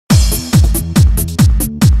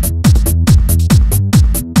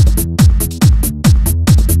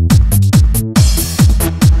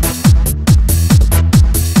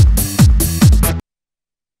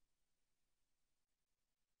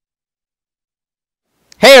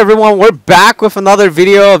Hey everyone, we're back with another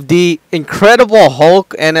video of the Incredible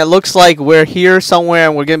Hulk, and it looks like we're here somewhere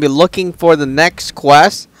and we're going to be looking for the next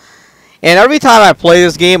quest. And every time I play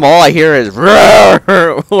this game, all I hear is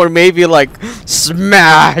roar, or maybe like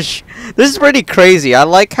smash. This is pretty crazy. I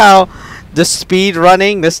like how the speed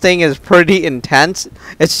running, this thing is pretty intense.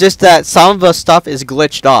 It's just that some of the stuff is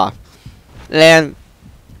glitched off. And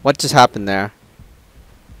what just happened there?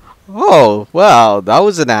 Oh, well, that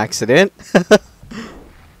was an accident.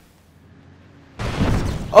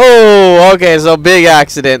 Oh, okay, so big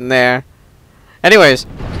accident in there. Anyways.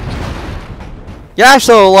 Yeah,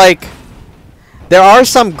 so like there are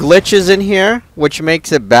some glitches in here which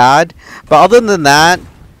makes it bad. But other than that,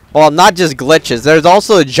 well, not just glitches, there's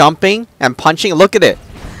also jumping and punching. Look at it.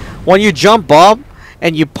 When you jump up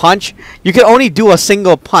and you punch, you can only do a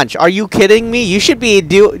single punch. Are you kidding me? You should be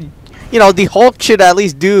the Hulk should at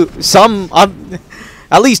least do some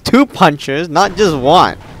at least 2 punches, not just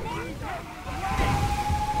 1.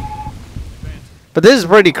 But this is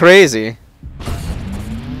pretty crazy.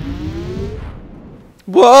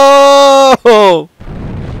 Whoa!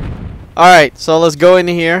 Alright, so let's go in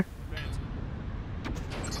here.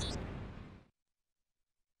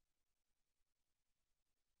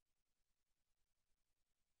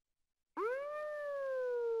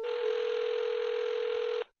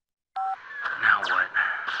 Now what?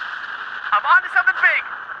 I'm on to something big!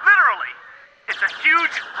 Literally! It's a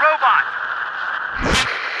huge robot!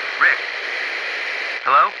 Rick?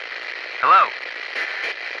 Hello? Hello?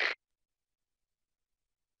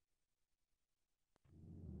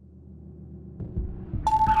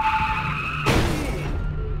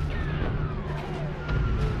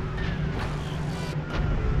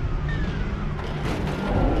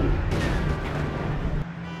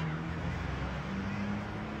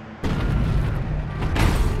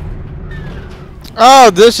 Oh,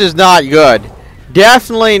 this is not good.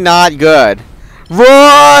 Definitely not good.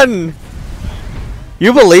 Run!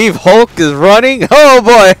 You believe Hulk is running? Oh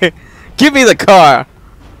boy! Give me the car!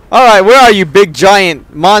 Alright, where are you, big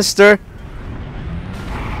giant monster?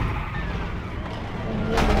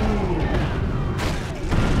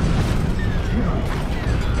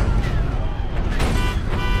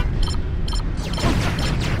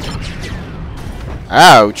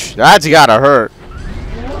 Ouch, that's gotta hurt.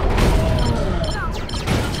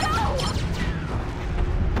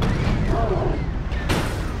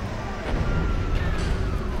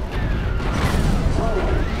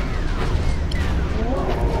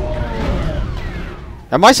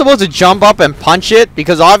 Am I supposed to jump up and punch it?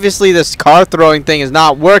 Because obviously this car throwing thing is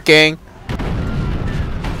not working.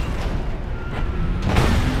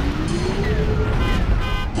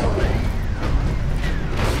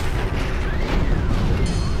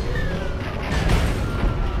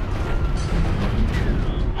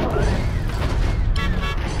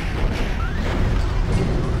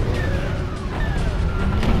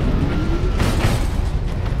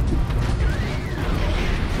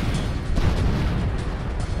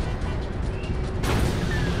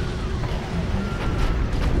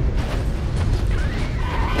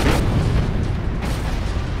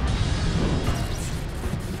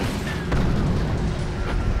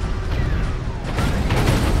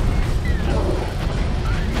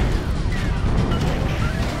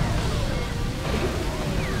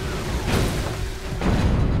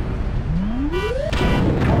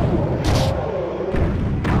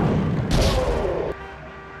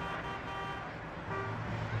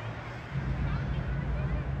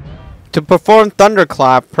 To perform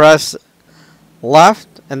thunderclap, press left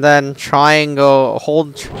and then triangle,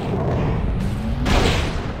 hold.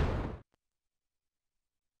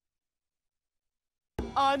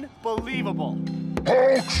 Unbelievable!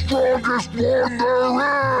 Hulk's strongest one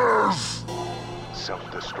there is!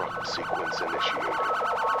 Self-destruct sequence initiated.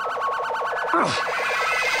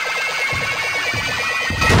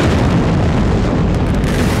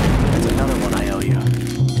 That's another one I owe you.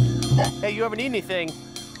 Hey, you ever need anything?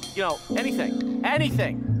 You know, anything.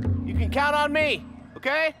 You can count on me,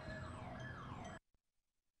 okay?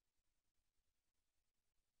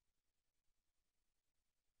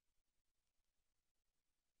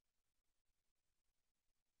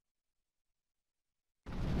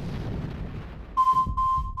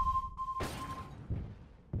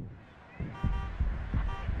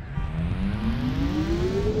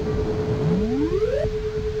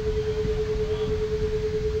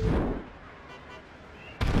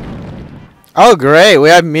 Oh great, we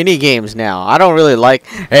have mini games now. I don't really like.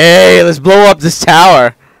 Hey, let's blow up this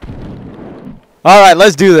tower. Alright,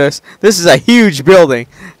 let's do this. This is a huge building.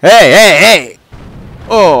 Hey!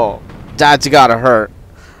 Oh, that's gotta hurt.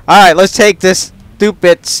 Alright, let's take this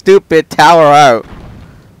stupid tower out.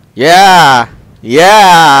 Yeah.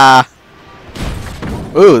 Yeah.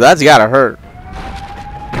 Ooh, that's gotta hurt.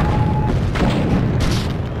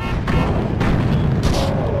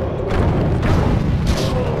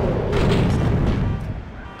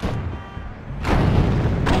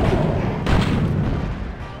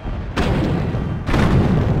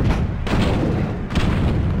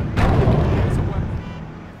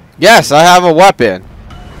 Yes, I have a weapon.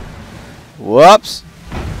 Whoops.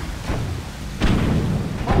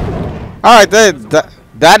 Alright,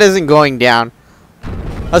 that isn't going down.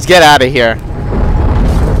 Let's get out of here.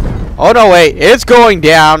 Oh no, wait. It's going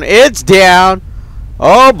down. It's down.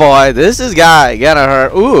 Oh boy, this is gonna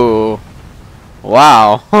hurt. Ooh.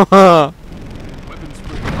 Wow.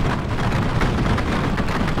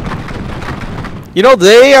 You know,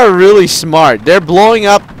 they are really smart. They're blowing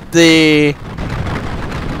up the...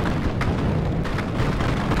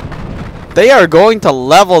 They are going to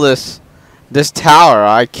level this tower.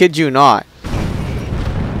 I kid you not.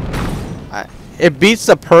 It beats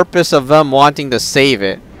the purpose of them wanting to save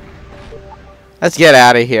it. Let's get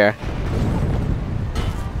out of here.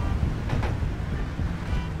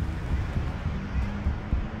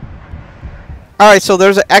 Alright, so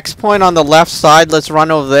there's an X point on the left side. Let's run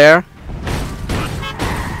over there.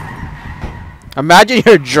 Imagine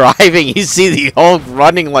you're driving, you see the Hulk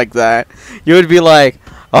running like that. You would be like,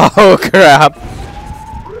 oh crap.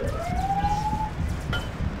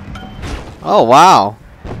 Oh wow.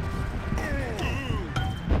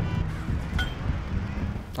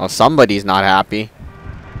 Oh, somebody's not happy.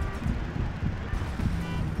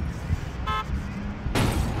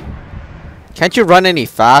 Can't you run any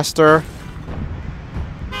faster?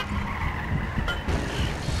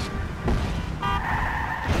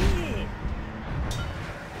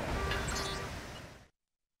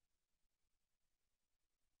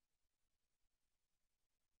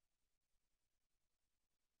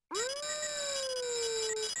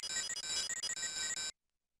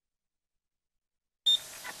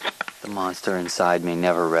 The monster inside me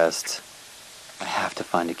never rests. I have to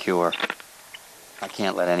find a cure. I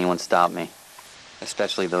can't let anyone stop me,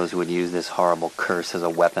 especially those who would use this horrible curse as a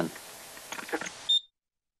weapon.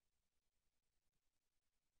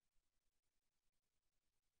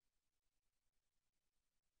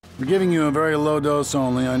 I'm giving you a very low dose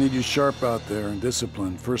only. I need you sharp out there and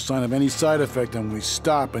disciplined. First sign of any side effect and we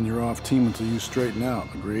stop and you're off team until you straighten out.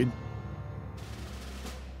 Agreed?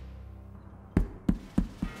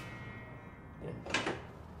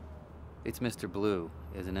 It's Mr. Blue,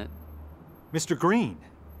 isn't it? Mr. Green,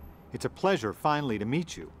 it's a pleasure finally to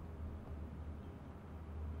meet you.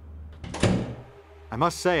 I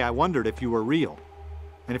must say, I wondered if you were real.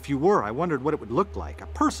 And if you were, I wondered what it would look like. A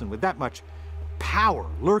person with that much power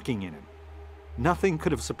lurking in him. Nothing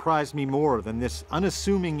could have surprised me more than this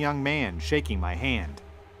unassuming young man shaking my hand.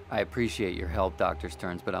 I appreciate your help, Dr.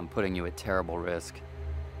 Stearns, but I'm putting you at terrible risk.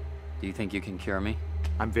 Do you think you can cure me?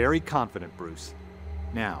 I'm very confident, Bruce.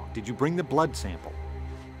 Now, did you bring the blood sample?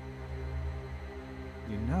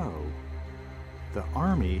 You know, the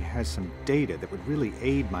Army has some data that would really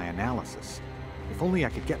aid my analysis. If only I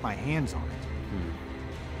could get my hands on it.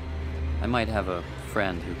 I might have a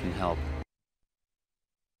friend who can help.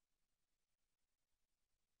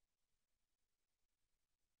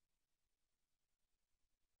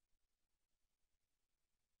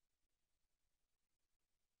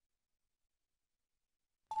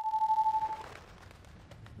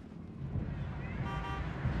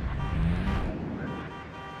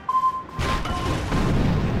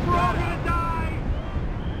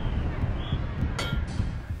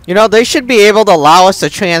 You know, they should be able to allow us to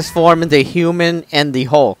transform into human and the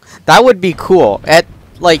Hulk. That would be cool. At,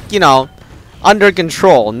 like, you know, under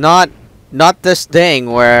control. Not this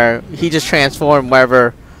thing where he just transforms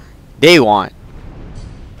wherever they want.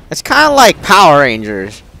 It's kind of like Power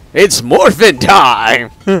Rangers. It's morphin'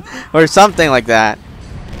 time! Or something like that.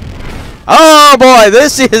 Oh boy,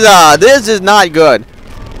 this is not good.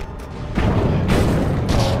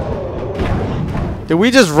 Did we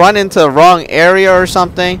just run into the wrong area or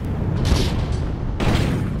something?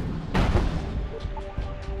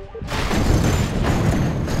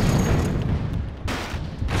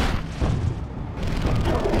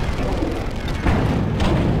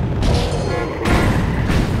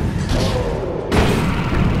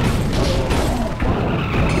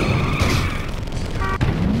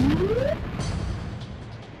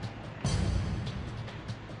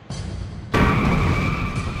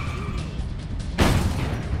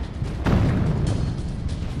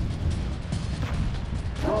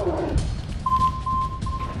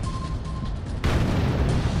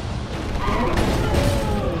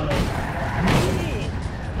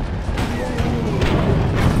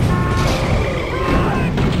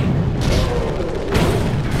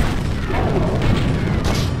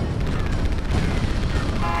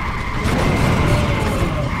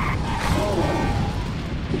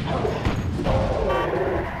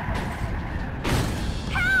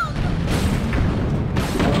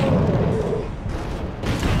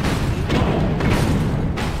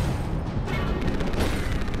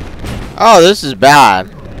 Oh, this is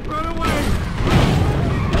bad. Run away!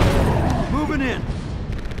 Moving in.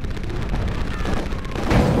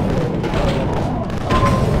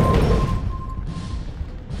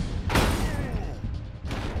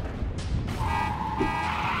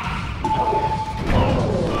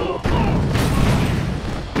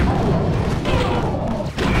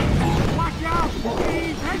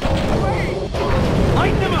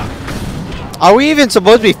 Are we even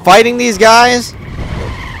supposed to be fighting these guys?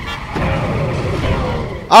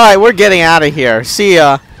 Alright, we're getting out of here. See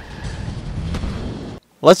ya.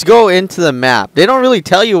 Let's go into the map. They don't really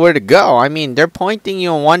tell you where to go. I mean, they're pointing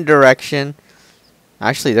you in one direction.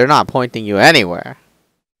 Actually, they're not pointing you anywhere.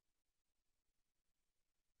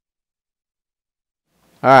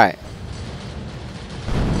 Alright.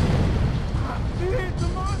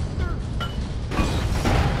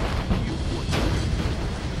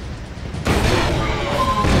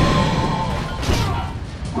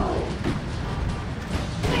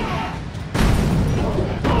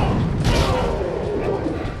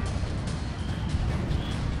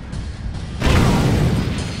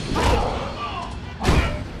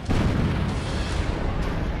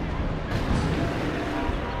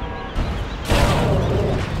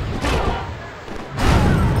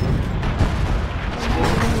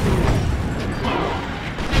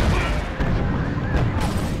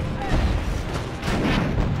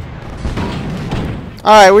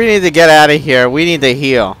 Alright, we need to get out of here. We need to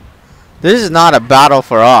heal. This is not a battle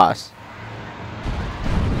for us.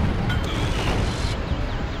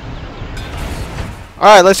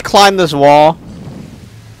 Alright, let's climb this wall.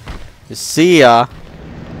 See ya.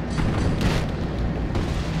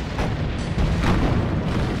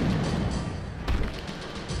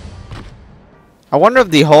 I wonder if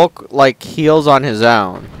the Hulk, like, heals on his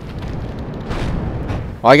own.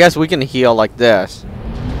 Well, I guess we can heal like this.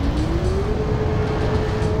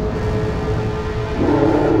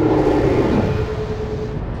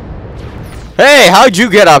 Hey, how'd you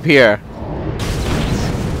get up here?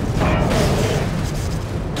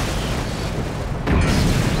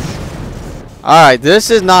 Alright,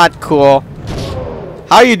 this is not cool.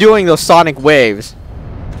 How are you doing those sonic waves?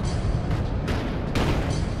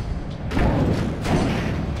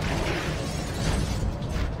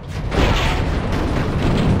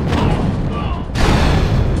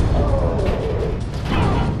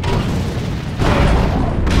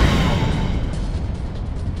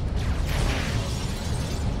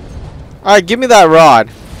 Alright, give me that rod.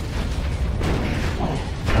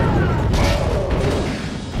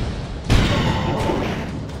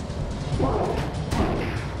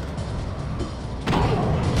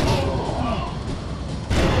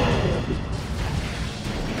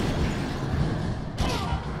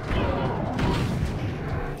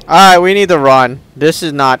 Alright, we need to run. This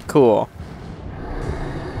is not cool.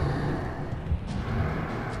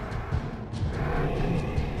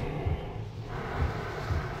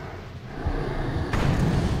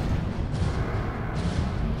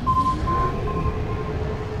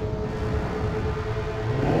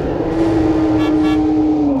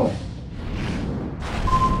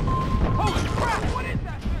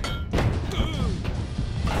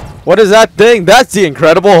 What is that thing? That's the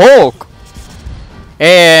Incredible Hulk.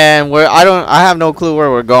 And I have no clue where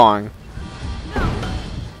we're going.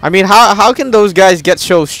 I mean, how can those guys get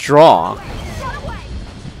so strong?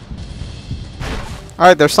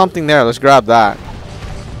 Alright, there's something there. Let's grab that.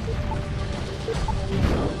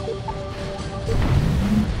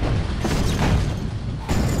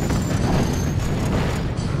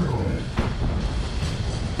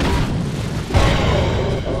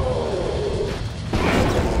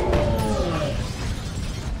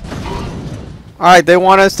 Alright, they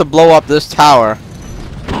want us to blow up this tower.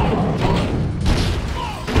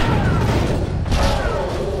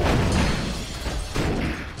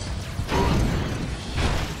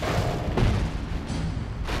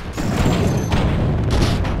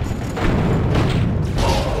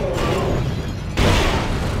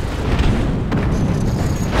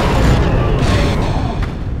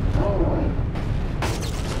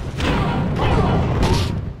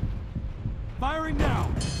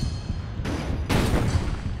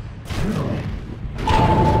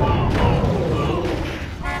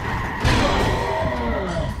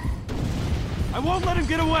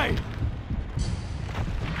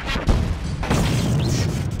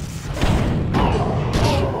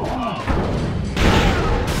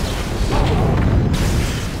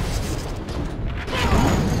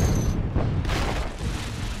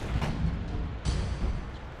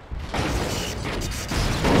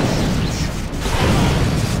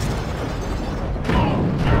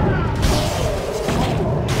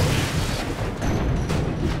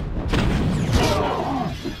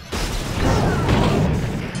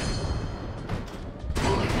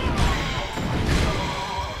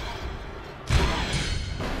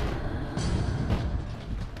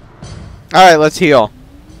 Alright, let's heal.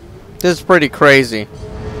 This is pretty crazy.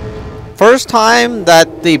 First time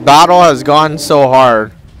that the battle has gone so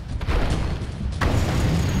hard.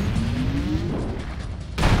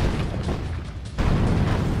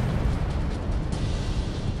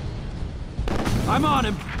 I'm on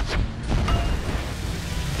him.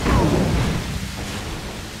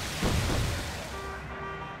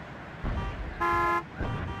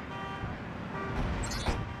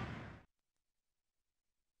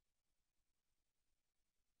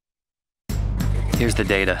 Here's the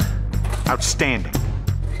data. Outstanding.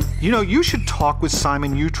 You know, you should talk with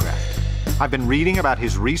Simon Utrecht. I've been reading about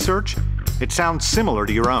his research. It sounds similar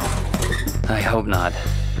to your own. I hope not.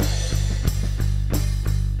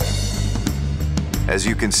 As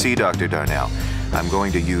you can see, Dr. Darnell, I'm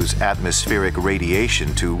going to use atmospheric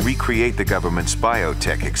radiation to recreate the government's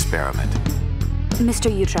biotech experiment.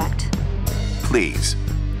 Mr. Utrecht. Please,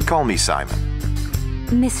 call me Simon.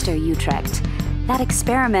 Mr. Utrecht, that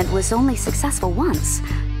experiment was only successful once.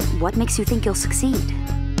 What makes you think you'll succeed?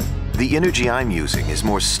 The energy I'm using is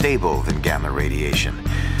more stable than gamma radiation.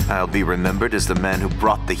 I'll be remembered as the man who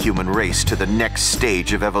brought the human race to the next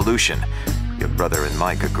stage of evolution. Your brother and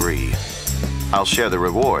Mike agree. I'll share the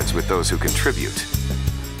rewards with those who contribute.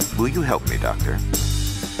 Will you help me, Doctor?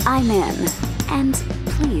 I'm in. And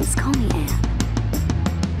please call me Anne.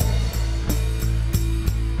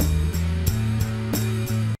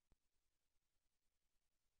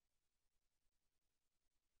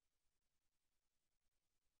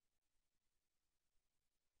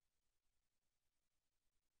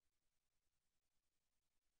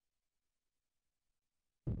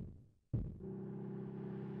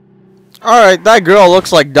 Alright, that girl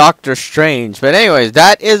looks like Doctor Strange. But anyways,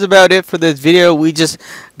 that is about it for this video. We just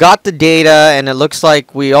got the data, and it looks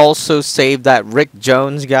like we also saved that Rick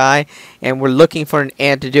Jones guy. And we're looking for an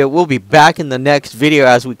antidote. We'll be back in the next video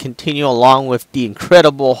as we continue along with the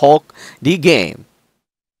Incredible Hulk, the game.